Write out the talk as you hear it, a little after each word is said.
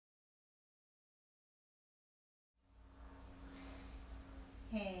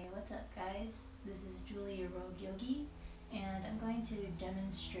Julie, your Rogue Yogi, and I'm going to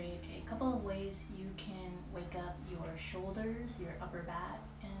demonstrate a couple of ways you can wake up your shoulders, your upper back,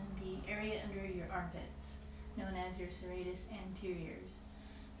 and the area under your armpits, known as your serratus anteriors.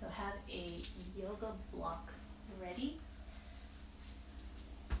 So have a yoga block ready.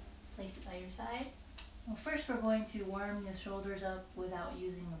 Place it by your side. Well, first we're going to warm the shoulders up without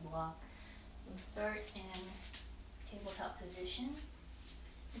using the block. We'll start in tabletop position.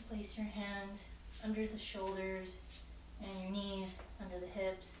 You place your hands under the shoulders and your knees under the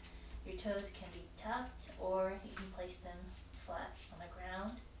hips. Your toes can be tucked or you can place them flat on the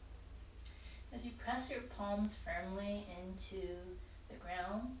ground. As you press your palms firmly into the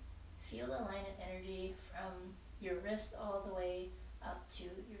ground, feel the line of energy from your wrists all the way up to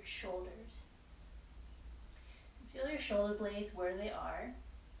your shoulders. Feel your shoulder blades where they are.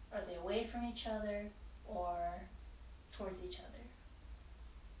 Are they away from each other or towards each other?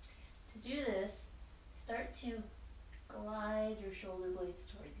 To do this, start to glide your shoulder blades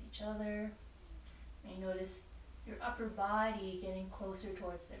towards each other. You notice your upper body getting closer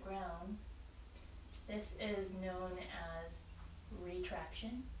towards the ground. This is known as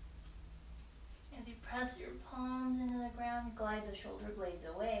retraction. As you press your palms into the ground, glide the shoulder blades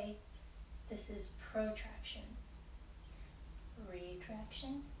away. This is protraction.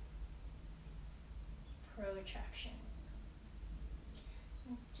 Retraction, protraction.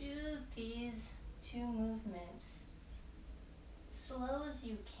 Do these two movements slow as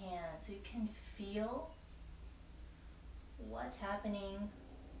you can so you can feel what's happening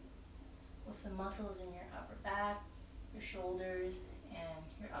with the muscles in your upper back, your shoulders, and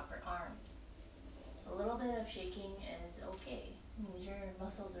your upper arms. A little bit of shaking is okay. It means your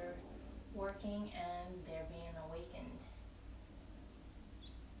muscles are working and they're being awakened.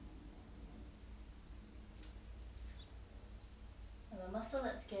 And the muscle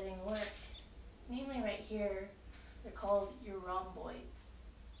that's getting worked, mainly right here, they're called your rhomboids.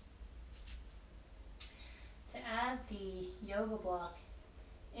 To add the yoga block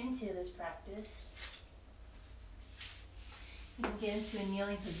into this practice, you can get into a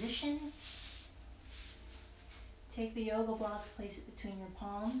kneeling position. Take the yoga blocks, place it between your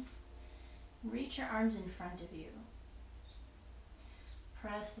palms. Reach your arms in front of you.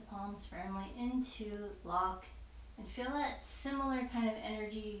 Press the palms firmly into the block and feel that similar kind of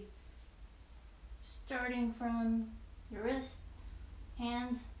energy starting from your wrist,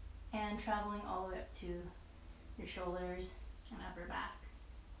 hands, and traveling all the way up to your shoulders and upper back.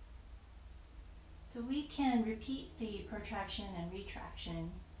 So we can repeat the protraction and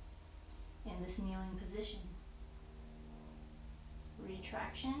retraction in this kneeling position.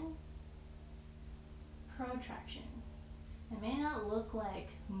 Retraction, protraction. It may not look like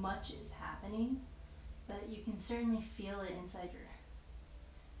much is happening, but you can certainly feel it inside your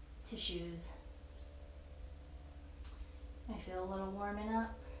tissues. I feel a little warming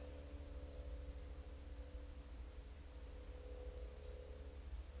up.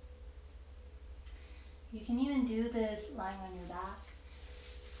 You can even do this lying on your back.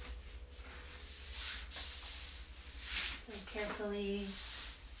 So carefully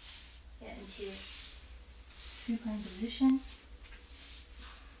get into supine position.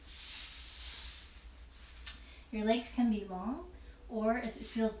 Your legs can be long, or if it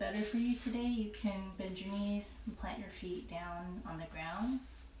feels better for you today, you can bend your knees and plant your feet down on the ground.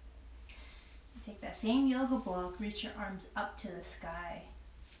 Take that same yoga block, reach your arms up to the sky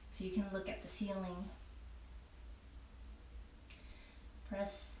so you can look at the ceiling.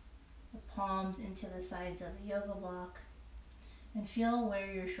 Press the palms into the sides of the yoga block and feel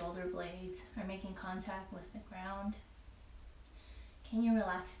where your shoulder blades are making contact with the ground. Can you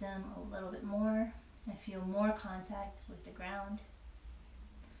relax them a little bit more and feel more contact with the ground?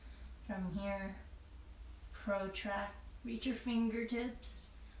 From here, protract, reach your fingertips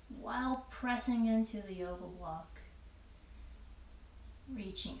while pressing into the yoga block,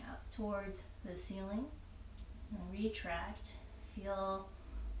 reaching out towards the ceiling, and retract. Feel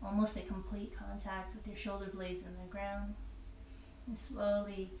almost a complete contact with your shoulder blades in the ground, and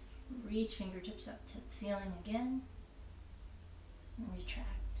slowly reach fingertips up to the ceiling again, and retract.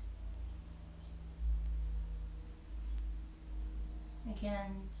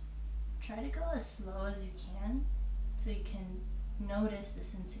 Again, try to go as slow as you can so you can notice the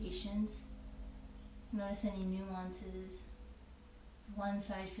sensations, notice any nuances. Does one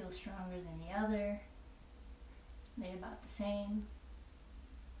side feel stronger than the other? Are they about the same?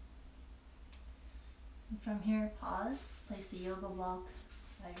 And from here, pause, place the yoga block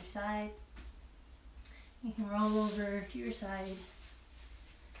by your side. You can roll over to your side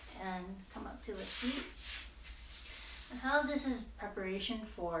and come up to a seat. And how this is preparation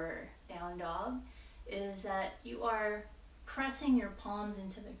for down dog is that you are pressing your palms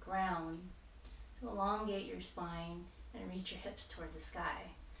into the ground to elongate your spine and reach your hips towards the sky.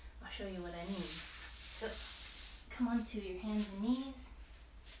 I'll show you what I mean. So come onto your hands and knees.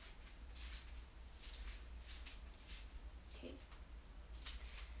 Okay.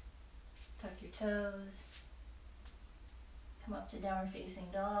 Tuck your toes. Come up to downward facing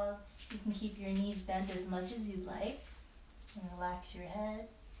dog. You can keep your knees bent as much as you like and relax your head.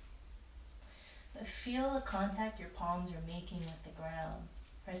 But feel the contact your palms are making with the ground,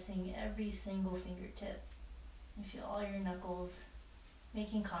 pressing every single fingertip. You feel all your knuckles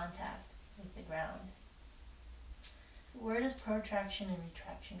making contact with the ground. So where does protraction and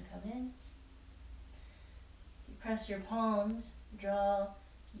retraction come in? If you press your palms, draw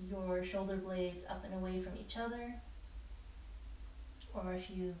your shoulder blades up and away from each other, or if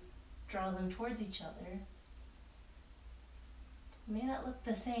you draw them towards each other, it may not look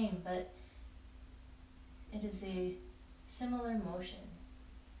the same, but it is a similar motion.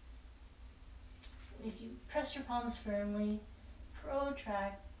 If you press your palms firmly,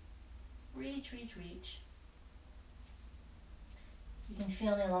 protract, reach, reach, reach. You can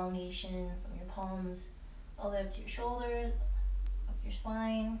feel an elongation from your palms all the way up to your shoulders, up your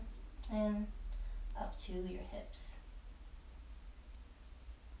spine, and up to your hips.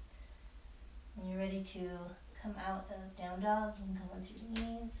 When you're ready to come out of down dog, you can come onto your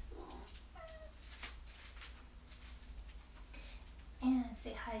knees. And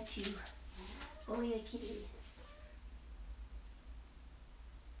say hi to Bully Kitty.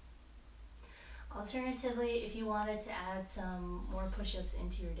 Alternatively, if you wanted to add some more push-ups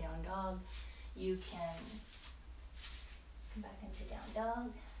into your down dog, you can come back into down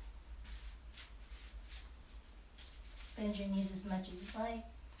dog. Bend your knees as much as you like.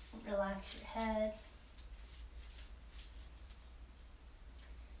 Relax your head.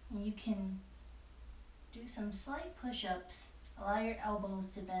 And you can do some slight push-ups. Allow your elbows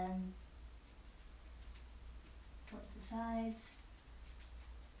to bend towards the sides.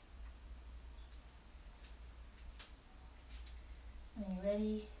 When you're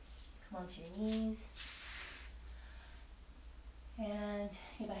ready, come onto your knees and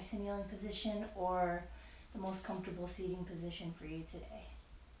get back to kneeling position or the most comfortable seating position for you today.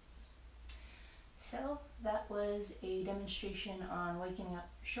 So that was a demonstration on waking up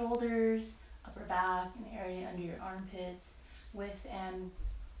your shoulders, upper back, and the area under your armpits with and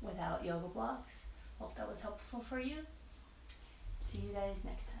without yoga blocks. Hope that was helpful for you. See you guys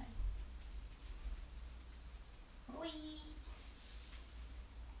next time. Whee!